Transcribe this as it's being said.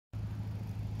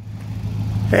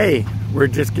Hey, we're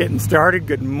just getting started.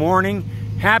 Good morning.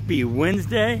 Happy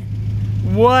Wednesday.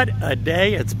 What a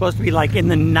day. It's supposed to be like in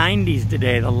the 90s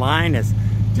today. The line is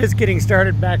just getting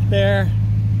started back there.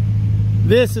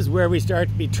 This is where we start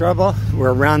to be trouble.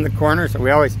 We're around the corner, so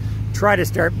we always try to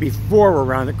start before we're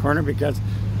around the corner because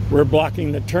we're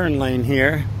blocking the turn lane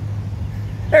here.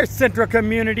 There's Central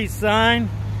Community sign.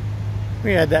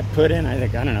 We had that put in, I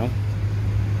think, I don't know,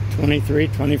 23,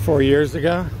 24 years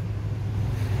ago.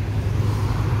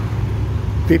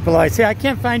 People always say, I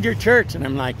can't find your church. And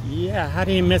I'm like, yeah, how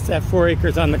do you miss that 4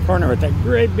 acres on the corner with that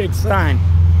great big sign?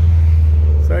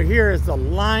 So here is the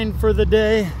line for the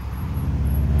day.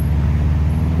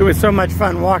 It was so much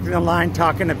fun walking the line,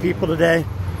 talking to people today,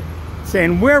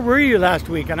 saying, where were you last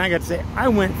week? And I got to say, I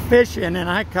went fishing and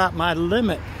I caught my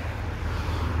limit,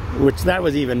 which that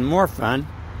was even more fun.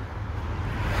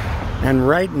 And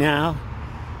right now,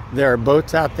 there are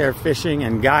boats out there fishing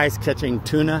and guys catching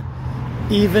tuna,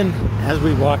 even as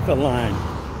we walk the line.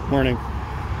 Morning.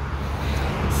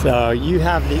 So you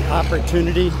have the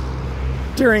opportunity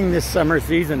during this summer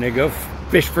season to go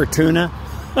fish for tuna.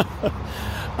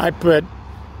 I put,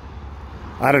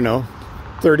 I don't know,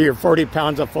 30 or 40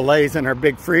 pounds of fillets in our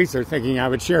big freezer thinking I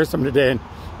would share some today, and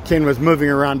Ken was moving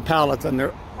around pallets and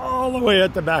they're all the way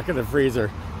at the back of the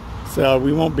freezer. So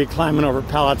we won't be climbing over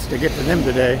pallets to get to them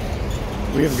today.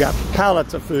 We've got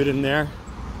pallets of food in there.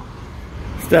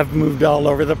 Stuff moved all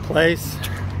over the place.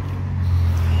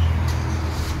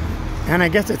 And I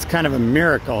guess it's kind of a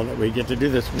miracle that we get to do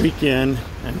this week in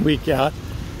and week out.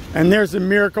 And there's the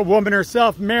miracle woman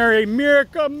herself, Mary.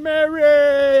 Miracle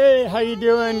Mary! How you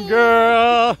doing,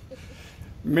 girl?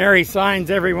 Mary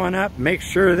signs everyone up, makes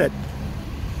sure that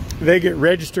they get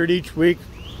registered each week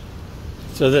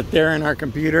so that they're in our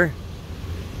computer.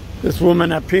 This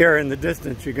woman up here in the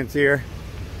distance, you can see her.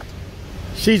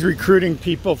 She's recruiting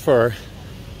people for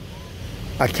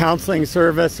a counseling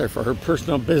service or for her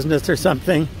personal business or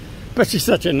something. But she's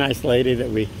such a nice lady that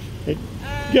we...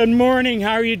 Good morning,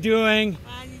 how are you doing?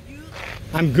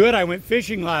 I'm good, I went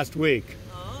fishing last week.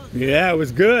 Oh, okay. Yeah, it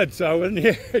was good, so I wasn't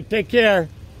here. Take care.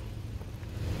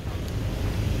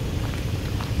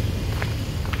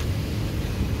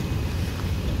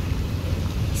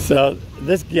 So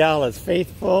this gal is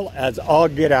faithful as all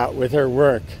get out with her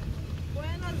work.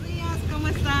 Buenos días, ¿cómo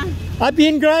está? Ah,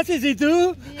 bien, gracias, ¿y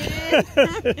tú?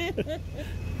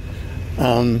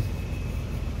 Bien.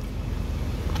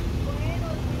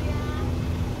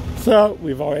 So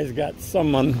we've always got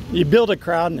someone, you build a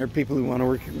crowd and there are people who want to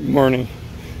work morning,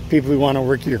 people who want to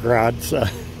work your crowd, so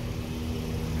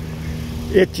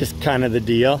it's just kind of the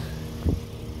deal.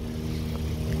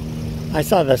 I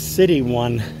saw the city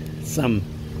won some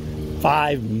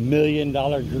 $5 million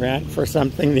grant for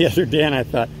something the other day, and I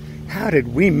thought, how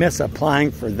did we miss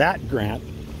applying for that grant?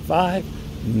 $5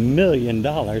 million.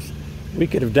 We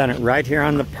could have done it right here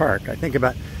on the park. I think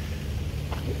about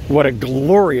what a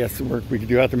glorious work we could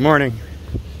do out the morning.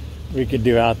 We could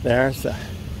do out there. So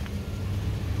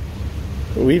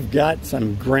we've got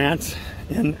some grants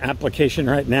in application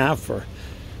right now for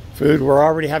food. We're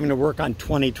already having to work on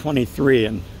 2023,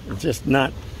 and it's just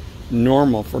not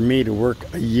normal for me to work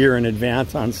a year in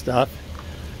advance on stuff,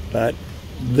 but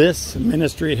this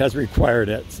ministry has required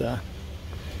it. So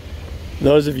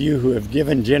those of you who have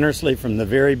given generously from the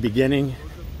very beginning,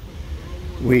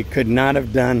 we could not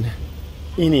have done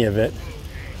any of it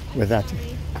without you.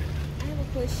 I have a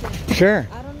question. Sure.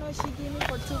 I don't know if she gave me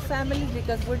for two families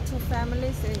because we're two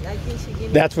families, and I think she gave me...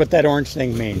 That's what that orange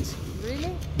thing means.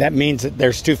 Really? That means that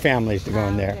there's two families to go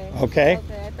in there. Okay?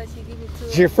 Okay, I thought she gave me two.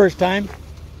 Is it your first time?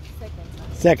 Second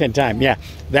time. Second time, yeah.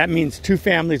 That means two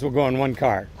families will go in one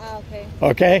car. Ah, okay.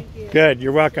 Okay? Thank you. Good,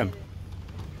 you're welcome.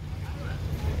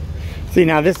 See,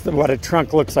 now this is what a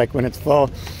trunk looks like when it's full.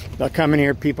 They'll come in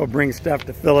here, people bring stuff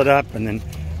to fill it up, and then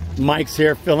Mike's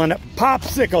here filling up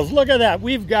popsicles. Look at that,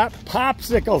 we've got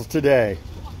popsicles today.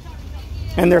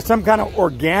 And there's some kind of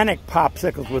organic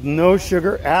popsicles with no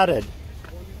sugar added.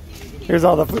 Here's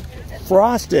all the food.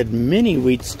 Frosted mini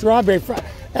wheat strawberry.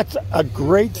 That's a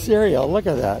great cereal, look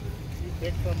at that.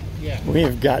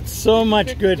 We've got so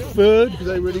much good food. Because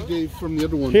I already gave from the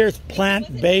other one. Here's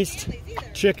plant-based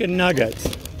chicken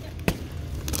nuggets.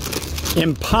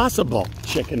 Impossible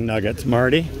chicken nuggets,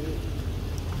 Marty.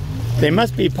 They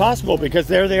must be possible because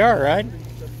there they are, right?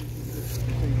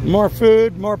 More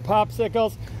food, more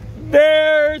popsicles.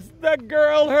 There's the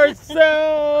girl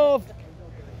herself.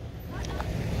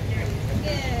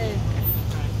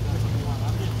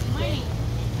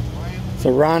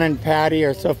 So Ron and Patty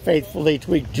are so faithful each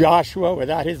week. Joshua,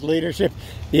 without his leadership,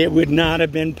 it would not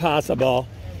have been possible.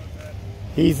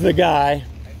 He's the guy.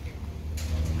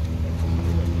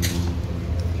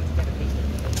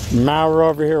 Maura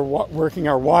over here working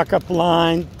our walk-up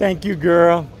line. Thank you,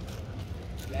 girl.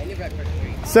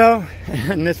 So,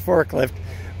 and this forklift,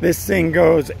 this thing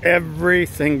goes every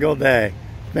single day.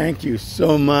 Thank you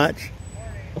so much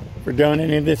for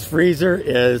donating. This freezer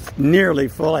is nearly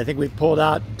full. I think we pulled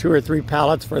out 2 or 3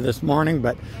 pallets for this morning,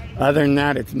 but other than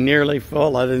that, it's nearly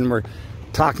full. Other than we're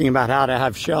talking about how to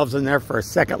have shelves in there for a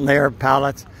second layer of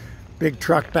pallets. Big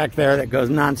truck back there that goes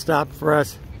nonstop for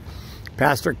us.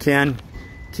 Pastor Ken,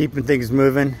 keeping things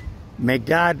moving. May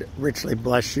God richly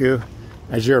bless you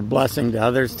as you're a blessing to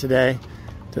others today.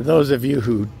 To those of you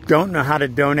who don't know how to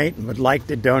donate and would like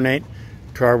to donate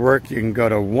to our work, you can go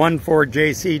to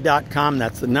 14jc.com.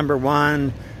 That's the number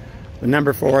 1, the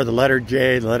number 4, the letter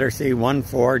J, the letter C,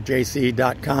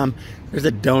 14jc.com. There's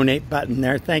a donate button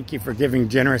there. Thank you for giving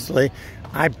generously.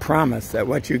 I promise that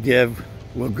what you give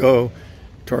will go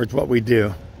towards what we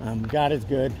do. God is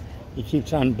good. He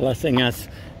keeps on blessing us.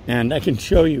 And I can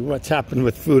show you what's happened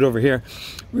with food over here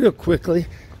real quickly.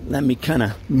 Let me kind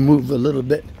of move a little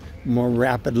bit more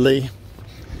rapidly.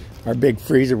 Our big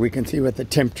freezer, we can see what the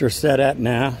temperature's set at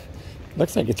now.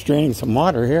 Looks like it's draining some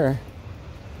water here.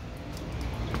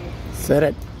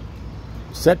 Set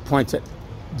point's at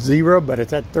 0, but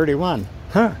it's at 31.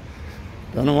 Huh.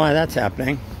 Don't know why that's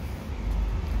happening.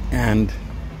 And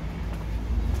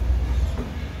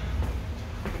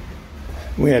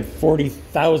we had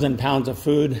 40,000 pounds of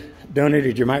food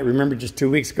donated. You might remember just 2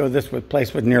 weeks ago, this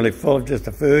place was nearly full of just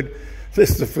the food. This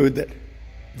is the food that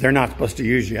they're not supposed to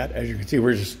use yet. As you can see,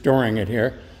 we're just storing it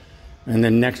here. And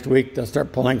then next week, they'll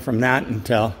start pulling from that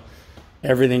until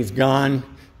everything's gone.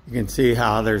 You can see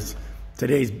how there's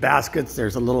today's baskets.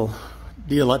 There's a little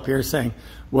deal up here saying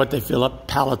what they fill up.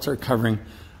 Pallets are covering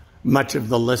much of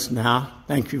the list now.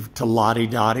 Thank you to Lottie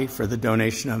Dottie for the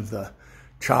donation of the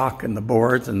chalk and the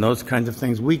boards and those kinds of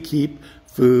things. We keep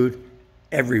food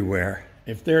everywhere.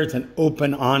 If there's an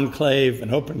open enclave,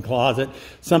 an open closet,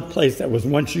 some place that was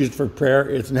once used for prayer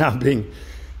is now being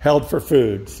held for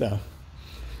food. So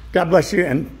God bless you.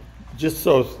 And just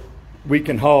so we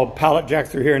can haul pallet jacks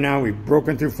through here now, we've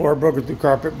broken through floor, broken through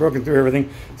carpet, broken through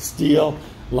everything, steel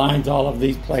lines all of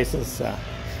these places.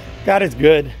 God is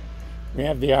good. We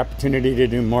have the opportunity to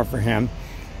do more for him.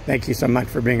 Thank you so much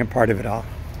for being a part of it all.